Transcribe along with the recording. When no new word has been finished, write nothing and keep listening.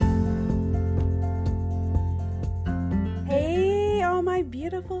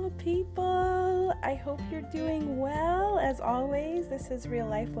beautiful people. I hope you're doing well. As always, this is Real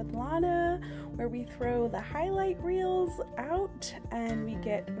Life with Lana, where we throw the highlight reels out and we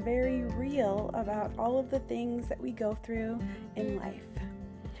get very real about all of the things that we go through in life.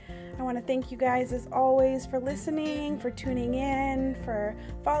 I want to thank you guys as always for listening, for tuning in, for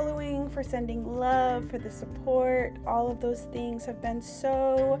following, for sending love, for the support. All of those things have been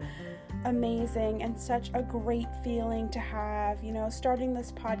so amazing and such a great feeling to have. You know, starting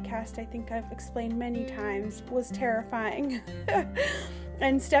this podcast, I think I've explained many times, was terrifying.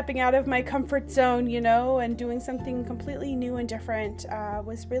 And stepping out of my comfort zone, you know, and doing something completely new and different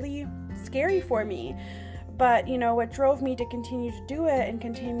was really scary for me. But, you know, what drove me to continue to do it and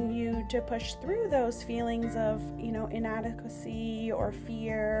continue to push through those feelings of, you know, inadequacy or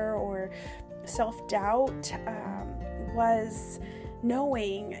fear or self-doubt was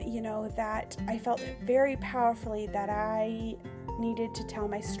knowing, you know, that I felt very powerfully that I needed to tell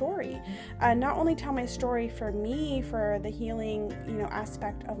my story. Not only tell my story for me, for the healing, you know,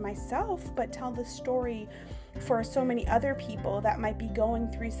 aspect of myself, but tell the story for so many other people that might be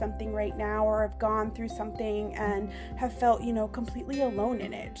going through something right now or have gone through something and have felt, you know, completely alone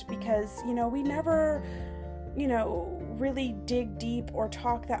in it. Because, you know, we never, you know, really dig deep or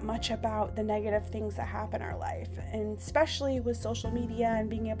talk that much about the negative things that happen in our life, and especially with social media and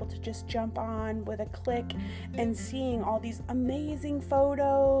being able to just jump on with a click and seeing all these amazing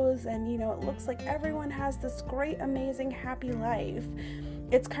photos and, you know, it looks like everyone has this great, amazing, happy life.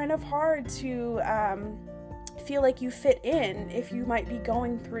 It's kind of hard to feel like you fit in if you might be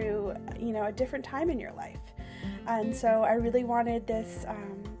going through, you know, a different time in your life. And so I really wanted this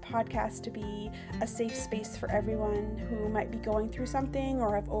podcast to be a safe space for everyone who might be going through something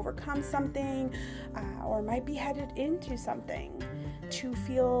or have overcome something or might be headed into something, to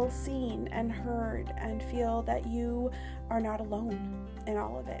feel seen and heard and feel that you are not alone in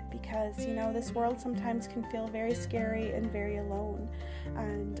all of it. Because, you know, this world sometimes can feel very scary and very alone.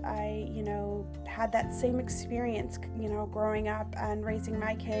 And I, you know, had that same experience, you know, growing up and raising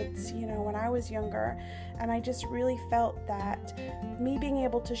my kids, you know, when I was younger. And I just really felt that me being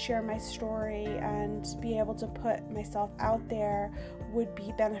able to share my story and be able to put myself out there would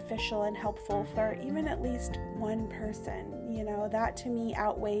be beneficial and helpful for even at least one person. You know, that to me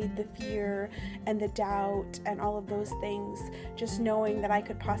outweighed the fear and the doubt and all of those things. Just knowing that I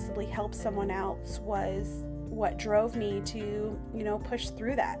could possibly help someone else was what drove me to, you know, push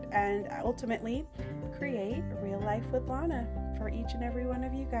through that and ultimately create Real Life with Lana for each and every one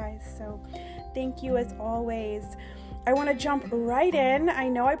of you guys. So thank you as always. I want to jump right in. I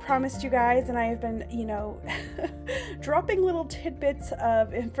know I promised you guys, and I have been, you know, dropping little tidbits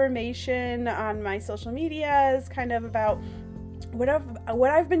of information on my social medias, kind of about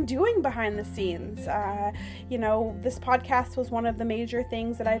what I've been doing behind the scenes. You know, this podcast was one of the major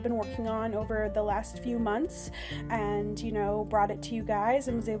things that I've been working on over the last few months, and, you know, brought it to you guys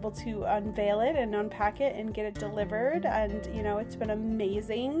and was able to unveil it and unpack it and get it delivered. And, you know, it's been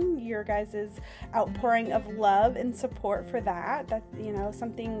amazing. Your guys' outpouring of love and support for that. That's, you know,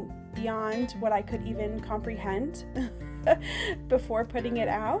 something beyond what I could even comprehend before putting it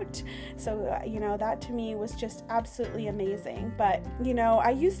out. So, you know, that to me was just absolutely amazing. But, you know, I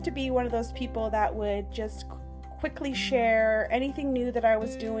used to be one of those people that would just quickly share anything new that I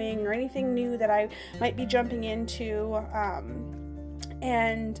was doing or anything new that I might be jumping into.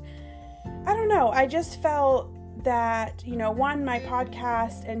 And I don't know, I just felt that, you know, one, my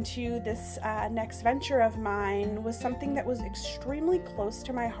podcast, and two, this next venture of mine was something that was extremely close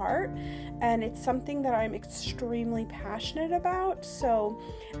to my heart, and it's something that I'm extremely passionate about. So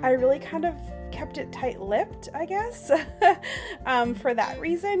I really kind of kept it tight-lipped, I guess, for that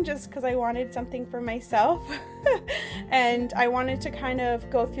reason, just because I wanted something for myself. And I wanted to kind of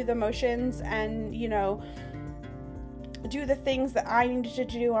go through the motions and, you know, do the things that I needed to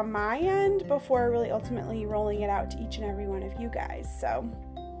do on my end before really ultimately rolling it out to each and every one of you guys. So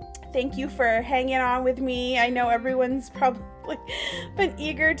thank you for hanging on with me. I know everyone's probably been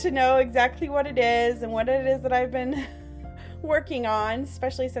eager to know exactly what it is and what it is that I've been working on,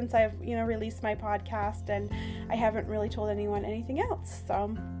 especially since I've, you know, released my podcast and I haven't really told anyone anything else.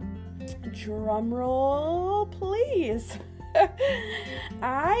 So drum roll, please.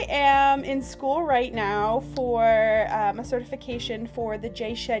 I am in school right now for a certification for the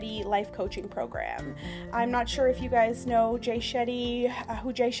Jay Shetty life coaching program. I'm not sure if you guys know Jay Shetty,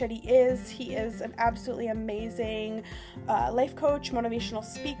 who Jay Shetty is. He is an absolutely amazing life coach, motivational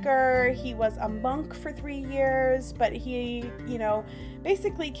speaker. He was a monk for 3 years, but he, you know,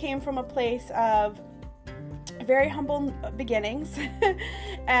 basically came from a place of very humble beginnings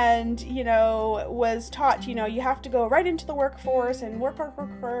and, was taught, you have to go right into the workforce and work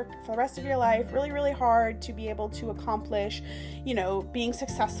for the rest of your life, really, really hard to be able to accomplish, being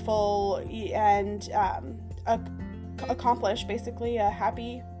successful and accomplish basically a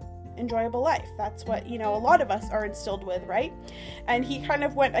happy, enjoyable life. That's what, a lot of us are instilled with, right? And he kind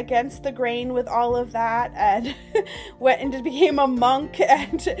of went against the grain with all of that and went and became a monk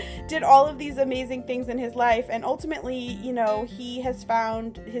and did all of these amazing things in his life. And ultimately, he has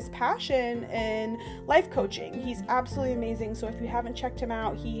found his passion in life coaching. He's absolutely amazing. So if you haven't checked him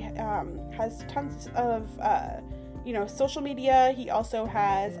out, he has tons of social media. He also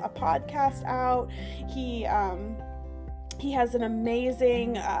has a podcast out. He has an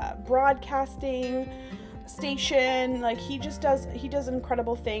amazing broadcasting station. Like he does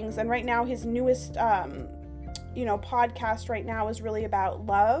incredible things. And right now his newest podcast right now is really about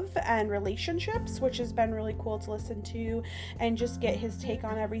love and relationships, which has been really cool to listen to and just get his take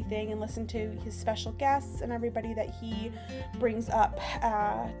on everything and listen to his special guests and everybody that he brings up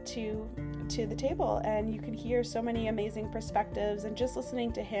to the table. And you can hear so many amazing perspectives, and just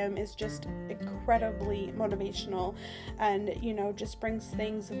listening to him is just incredibly motivational and, just brings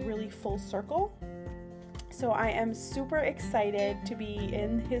things really full circle. So I am super excited to be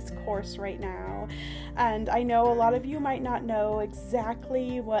in his course right now. And I know a lot of you might not know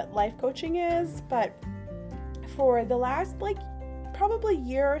exactly what life coaching is, but for the last probably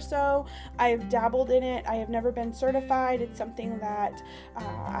year or so, I've dabbled in it. I have never been certified. It's something that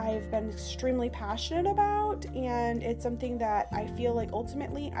I've been extremely passionate about, and it's something that I feel like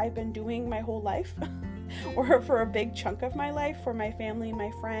ultimately I've been doing my whole life. Or for a big chunk of my life, for my family,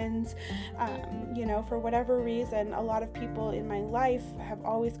 my friends, for whatever reason, a lot of people in my life have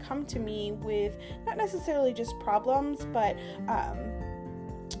always come to me with not necessarily just problems, but,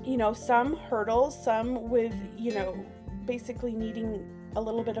 some hurdles, some with, basically needing a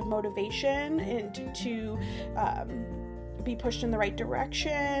little bit of motivation and to be pushed in the right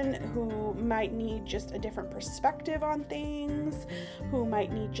direction, who might need just a different perspective on things, who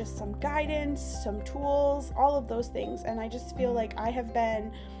might need just some guidance, some tools, all of those things. And I just feel like I have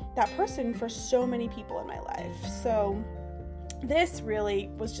been that person for so many people in my life. So this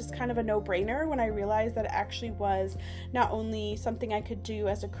really was just kind of a no-brainer when I realized that it actually was not only something I could do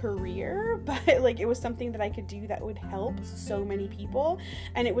as a career, but it was something that I could do that would help so many people.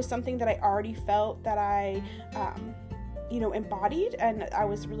 And it was something that I already felt that I embodied, and I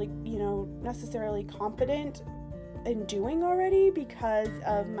was really, necessarily confident in doing already because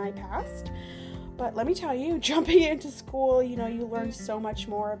of my past. But let me tell you, jumping into school, you learn so much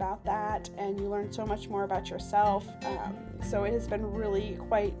more about that, and you learn so much more about yourself. So it has been really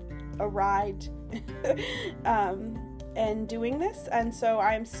quite a ride and doing this. And so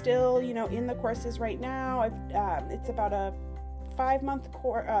I'm still, in the courses right now. It's about a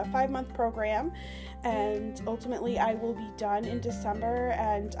 5-month program, and ultimately I will be done in December.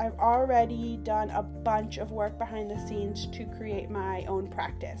 And I've already done a bunch of work behind the scenes to create my own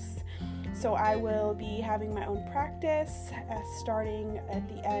practice. So I will be having my own practice starting at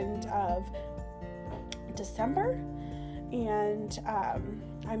the end of December. And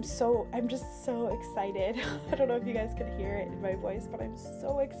I'm just so excited. I don't know if you guys can hear it in my voice, but I'm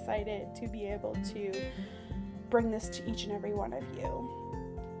so excited to be able to bring this to each and every one of you.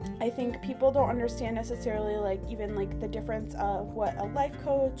 I think people don't understand necessarily even the difference of what a life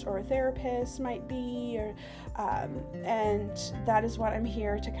coach or a therapist might be, or and that is what I'm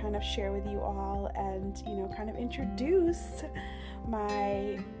here to kind of share with you all, and kind of introduce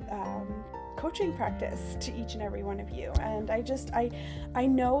my coaching practice to each and every one of you. And I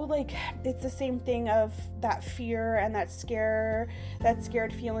know it's the same thing of that fear and that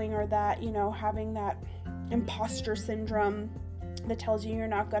scared feeling, or that having that imposter syndrome that tells you you're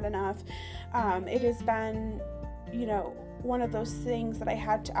not good enough. It has been, one of those things that I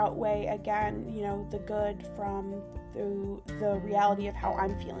had to outweigh again, the good from the reality of how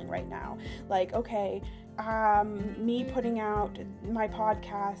I'm feeling right now. Okay, me putting out my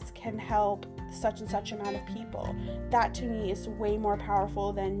podcast can help such and such amount of people. That to me is way more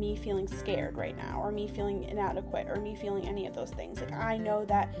powerful than me feeling scared right now, or me feeling inadequate, or me feeling any of those things. I know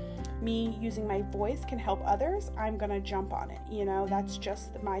that me using my voice can help others. I'm gonna jump on it. That's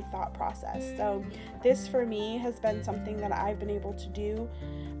just my thought process. So this for me has been something that I've been able to do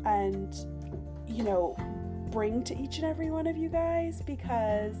and bring to each and every one of you guys,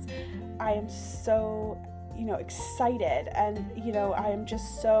 because I am so excited, and I am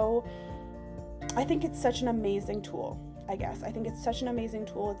just so, I think it's such an amazing tool. I think it's such an amazing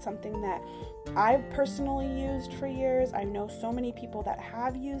tool. It's something that I've personally used for years. I know so many people that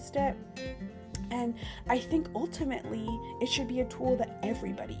have used it, And I think ultimately it should be a tool that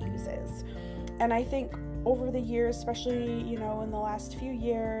everybody uses. And I think over the years, especially, in the last few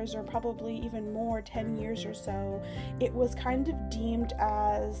years, or probably even more, 10 years or so, it was kind of deemed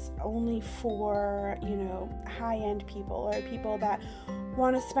as only for, high-end people, or people that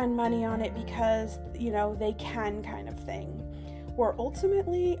want to spend money on it because, they can, kind of thing. Where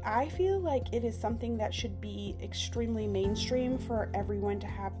ultimately, I feel like it is something that should be extremely mainstream for everyone to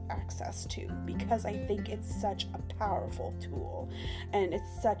have access to, because I think it's such a powerful tool, and it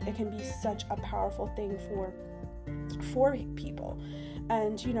can be such a powerful thing for people.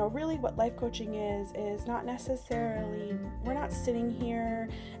 And really what life coaching is not necessarily, we're not sitting here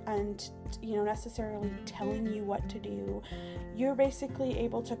and necessarily telling you what to do. You're basically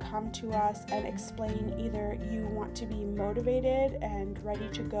able to come to us and explain either you want to be motivated and ready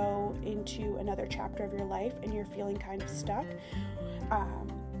to go into another chapter of your life and you're feeling kind of stuck.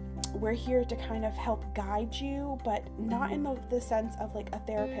 We're here to kind of help guide you, but not in the sense of like a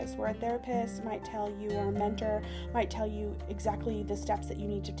therapist, where a therapist might tell you, or a mentor might tell you exactly the steps that you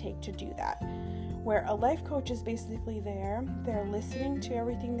need to take to do that. Where a life coach is basically they're listening to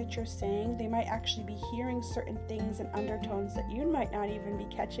everything that you're saying. They might actually be hearing certain things and undertones that you might not even be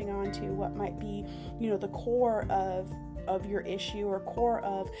catching on to, what might be, the core of your issue, or core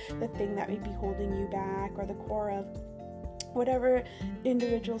of the thing that may be holding you back, or the core of whatever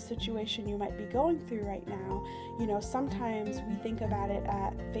individual situation you might be going through right now. Sometimes we think about it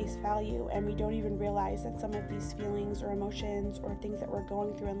at face value, and we don't even realize that some of these feelings or emotions or things that we're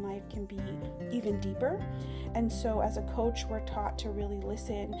going through in life can be even deeper. And so as a coach, we're taught to really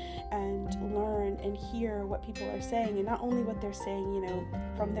listen and learn and hear what people are saying, and not only what they're saying,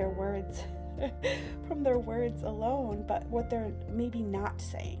 from their words from their words alone, but what they're maybe not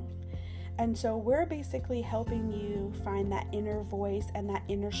saying. And so we're basically helping you find that inner voice and that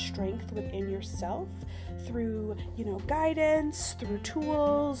inner strength within yourself through, guidance, through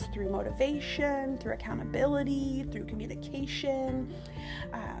tools, through motivation, through accountability, through communication,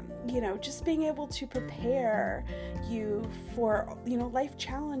 just being able to prepare you for, life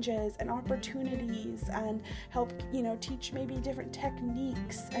challenges and opportunities, and help, teach maybe different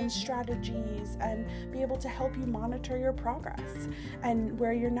techniques and strategies, and be able to help you monitor your progress. And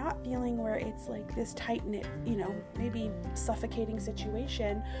where you're not feeling where it's like this tight-knit, maybe suffocating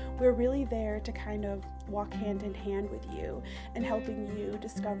situation, we're really there to kind of walk hand in hand with you and helping you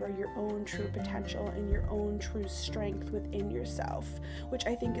discover your own true potential and your own true strength within yourself, which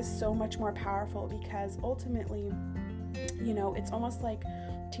I think is so much more powerful, because ultimately, it's almost like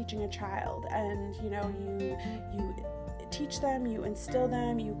teaching a child, and you teach them, you instill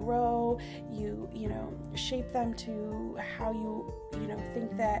them, you grow, you shape them to how you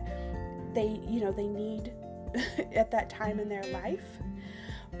think that they need at that time in their life.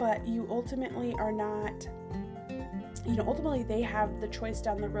 But you ultimately are not, ultimately they have the choice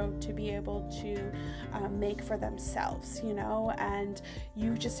down the road to be able to make for themselves, and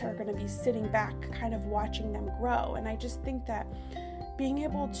you just are going to be sitting back kind of watching them grow. And I just think that being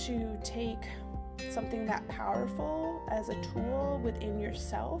able to take something that powerful as a tool within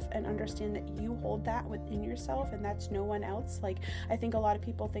yourself and understand that you hold that within yourself and that's no one else. Like, I think a lot of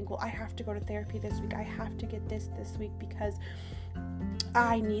people think, well, I have to go to therapy this week, I have to get this week because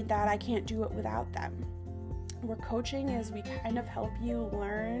I need that, I can't do it without them. Where coaching is, we kind of help you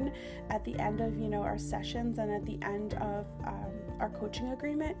learn at the end of our sessions and at the end of our coaching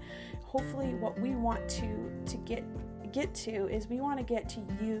agreement. Hopefully what we want to get to is we want to get to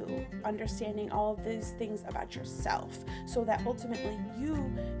you understanding all of these things about yourself, so that ultimately you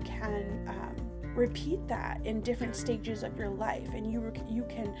can repeat that in different stages of your life, and you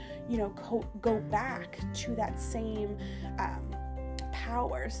can go back to that same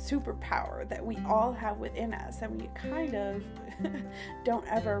superpower that we all have within us, and we kind of don't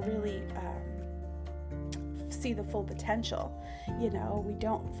ever really see the full potential. We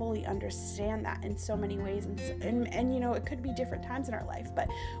don't fully understand that in so many ways, and it could be different times in our life, but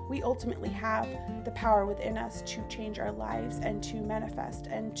we ultimately have the power within us to change our lives and to manifest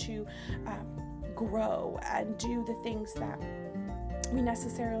and to grow and do the things that we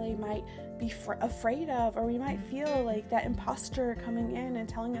necessarily might be afraid of, or we might feel like that imposter coming in and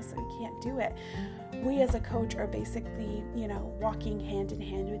telling us that we can't do it. We as a coach are basically, walking hand in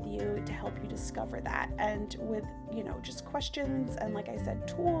hand with you to help you discover that, and with, just questions and, like I said,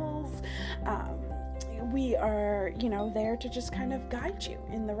 tools. We are, there to just kind of guide you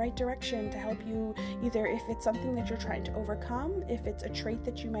in the right direction, to help you either if it's something that you're trying to overcome, if it's a trait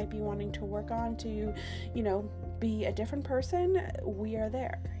that you might be wanting to work on to, be a different person, we are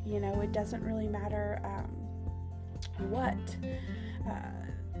there. It doesn't really matter what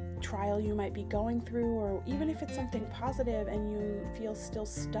trial you might be going through, or even if it's something positive and you feel still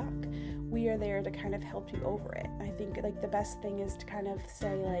stuck, we are there to kind of help you over it. I think like the best thing is to kind of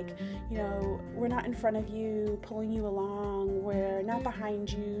say like, you know, we're not in front of you, pulling you along, we're not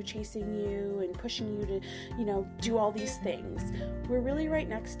behind you, chasing you and pushing you to, you know, do all these things. We're really right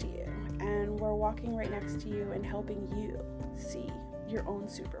next to you, and we're walking right next to you and helping you see your own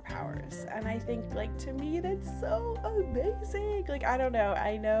superpowers. And I think, like, to me, that's so amazing. Like, I don't know,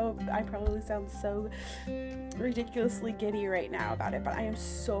 I know I probably sound so ridiculously giddy right now about it, but I am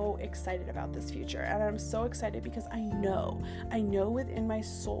so excited about this future, and I'm so excited because I know within my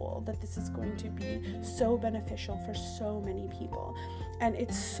soul that this is going to be so beneficial for so many people, and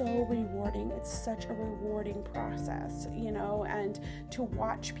it's so rewarding. It's such a rewarding process, you know, and to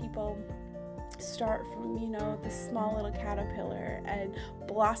watch people start from, you know, this small little caterpillar and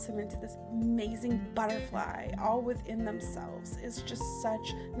blossom into this amazing butterfly all within themselves is just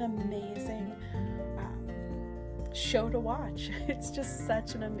such an amazing show to watch. It's just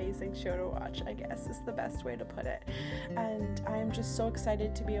such an amazing show to watch, I guess is the best way to put it. And I'm just so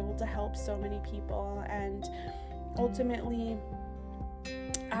excited to be able to help so many people. And ultimately,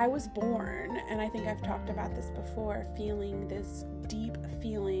 I was born, and I think I've talked about this before, feeling this deep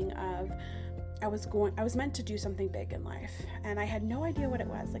feeling of I was meant to do something big in life, and I had no idea what it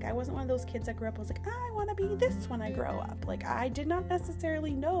was. Like, I wasn't one of those kids that grew up and was like, I want to be this when I grow up. Like, I did not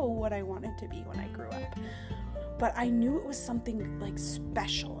necessarily know what I wanted to be when I grew up, but I knew it was something like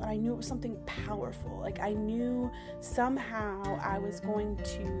special, and I knew it was something powerful. Like, I knew somehow I was going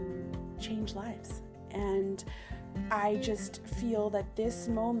to change lives, and I just feel that this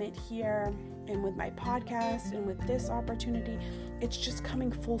moment here, and with my podcast and with this opportunity, it's just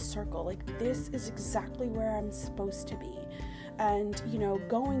coming full circle. Like, this is exactly where I'm supposed to be. And, you know,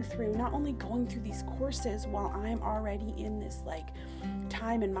 not only going through these courses while I'm already in this like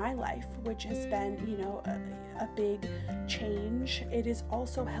time in my life, which has been, you know, a big change, it has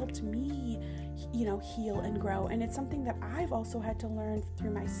also helped me, you know, heal and grow. And it's something that I've also had to learn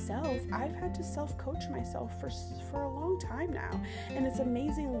through myself. I've had to self-coach myself for a long time now. And it's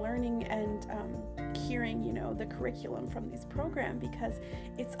amazing learning and hearing, you know, the curriculum from these programs, because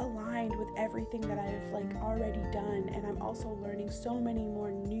it's aligned with everything that I've like already done. And I'm also learning so many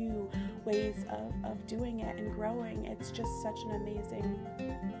more new ways of doing it and growing. It's just such an amazing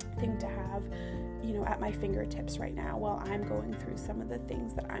thing to have, you know, at my fingertips right now while I'm going through some of the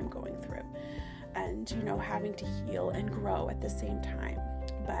things that I'm going through, and, you know, having to heal and grow at the same time.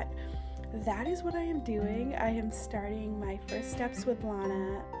 But that is what I am doing. I am starting my first steps with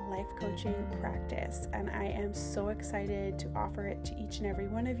Lana life coaching practice, and I am so excited to offer it to each and every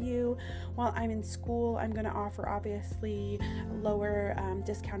one of you. While I'm in school, I'm going to offer obviously lower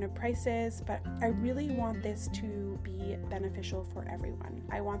discounted prices, but I really want this to be beneficial for everyone.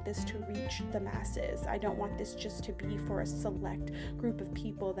 I want this to reach the masses. I don't want this just to be for a select group of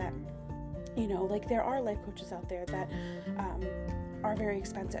people that, you know, like, there are life coaches out there that are very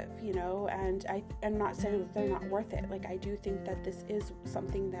expensive, you know, and I'm not saying that they're not worth it. Like, I do think that this is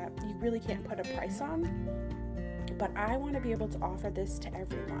something that you really can't put a price on, but I want to be able to offer this to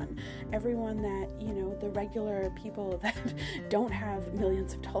everyone that, you know, the regular people that don't have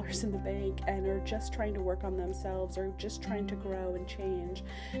millions of dollars in the bank and are just trying to work on themselves or just trying to grow and change.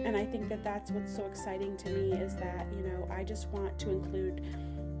 And I think that that's what's so exciting to me, is that, you know, I just want to include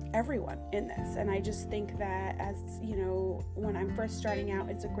everyone in this. And I just think that, as you know, when I'm first starting out,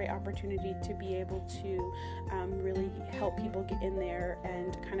 it's a great opportunity to be able to really help people get in there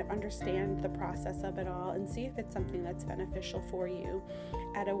and kind of understand the process of it all and see if it's something that's beneficial for you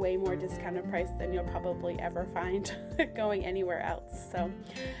at a way more discounted price than you'll probably ever find going anywhere else. So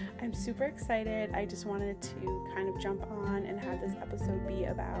I'm super excited. I just wanted to kind of jump on and have this episode be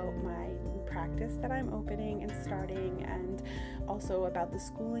about my practice that I'm opening and starting, and also about the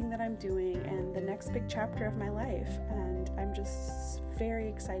schooling that I'm doing and the next big chapter of my life. And I'm just very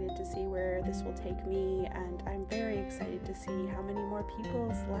excited to see where this will take me, and I'm very excited to see how many more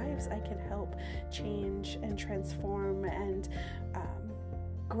people's lives I can help change and transform and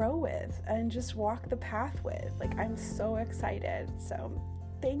grow with and just walk the path with. Like, I'm so excited. So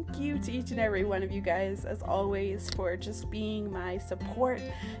thank you to each and every one of you guys, as always, for just being my support,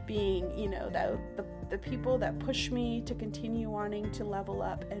 being, you know, the people that push me to continue wanting to level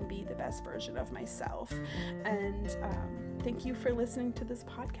up and be the best version of myself. And thank you for listening to this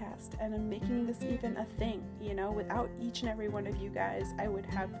podcast and making this even a thing. You know, without each and every one of you guys, I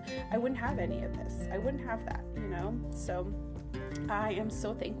wouldn't have any of this. I wouldn't have that, you know. So I am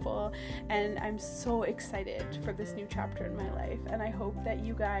so thankful, and I'm so excited for this new chapter in my life, and I hope that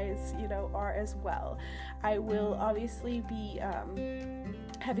you guys, you know, are as well. I will obviously be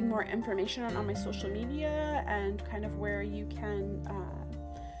having more information on my social media and kind of where you can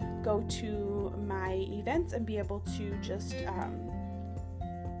go to my events and be able to just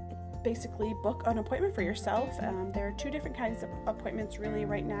basically book an appointment for yourself. There are 2 different kinds of appointments really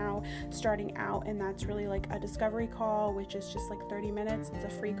right now starting out, and that's really like a discovery call, which is just like 30 minutes. It's a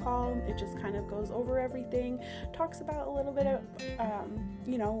free call. It just kind of goes over everything, talks about a little bit of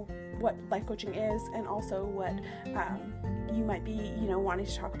what life coaching is, and also what you might be wanting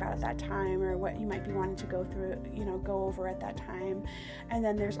to talk about at that time, or what you might be wanting to go through, go over at that time. And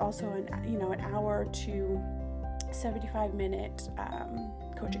then there's also an hour to 75-minute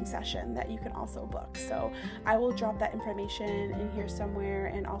coaching session that you can also book. So I will drop that information in here somewhere,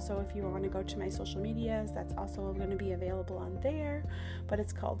 and also if you want to go to my social medias, that's also going to be available on there. But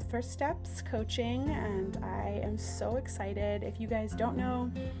it's called First Steps Coaching, and I am so excited. If you guys don't know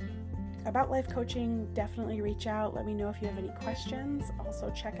about life coaching, definitely reach out. Let me know if you have any questions.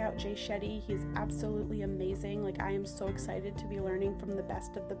 Also check out Jay Shetty. He's absolutely amazing. Like, I am so excited to be learning from the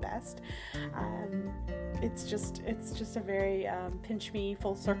best of the best. It's just a very pinch me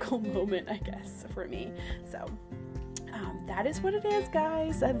full circle moment, I guess, for me. So that is what it is,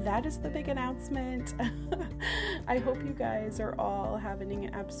 guys. That is the big announcement. I hope you guys are all having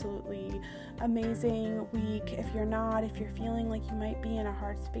an absolutely amazing week. If you're feeling like you might be in a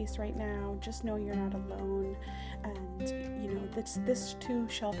hard space right now, just know you're not alone. And this too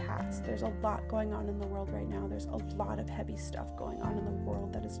shall pass. There's a lot going on in the world right now. There's a lot of heavy stuff going on in the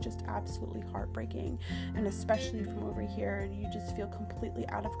world that is just absolutely heartbreaking. And especially from over here, you just feel completely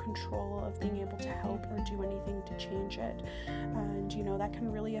out of control of being able to help or do anything to change it. And that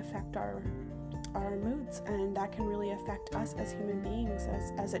can really affect our moods, and that can really affect us as human beings,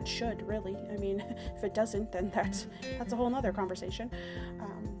 as it should, really. I mean, if it doesn't, then that's a whole nother conversation.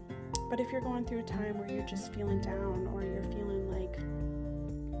 But if you're going through a time where you're just feeling down, or you're feeling like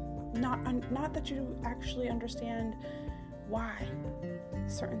not that you actually understand why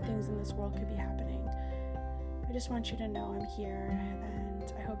certain things in this world could be happening, I just want you to know I'm here,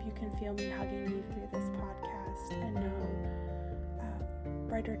 and I hope you can feel me hugging you through this podcast, and know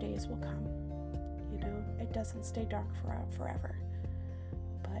brighter days will come. It doesn't stay dark forever,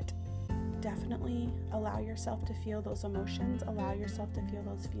 but definitely allow yourself to feel those emotions, allow yourself to feel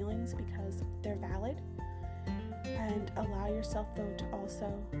those feelings, because they're valid, and allow yourself though to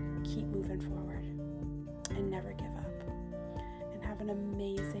also keep moving forward and never give up. And have an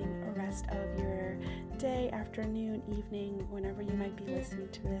amazing rest of your day, afternoon, evening, whenever you might be listening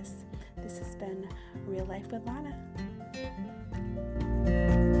to this. This has been Real Life with Lana.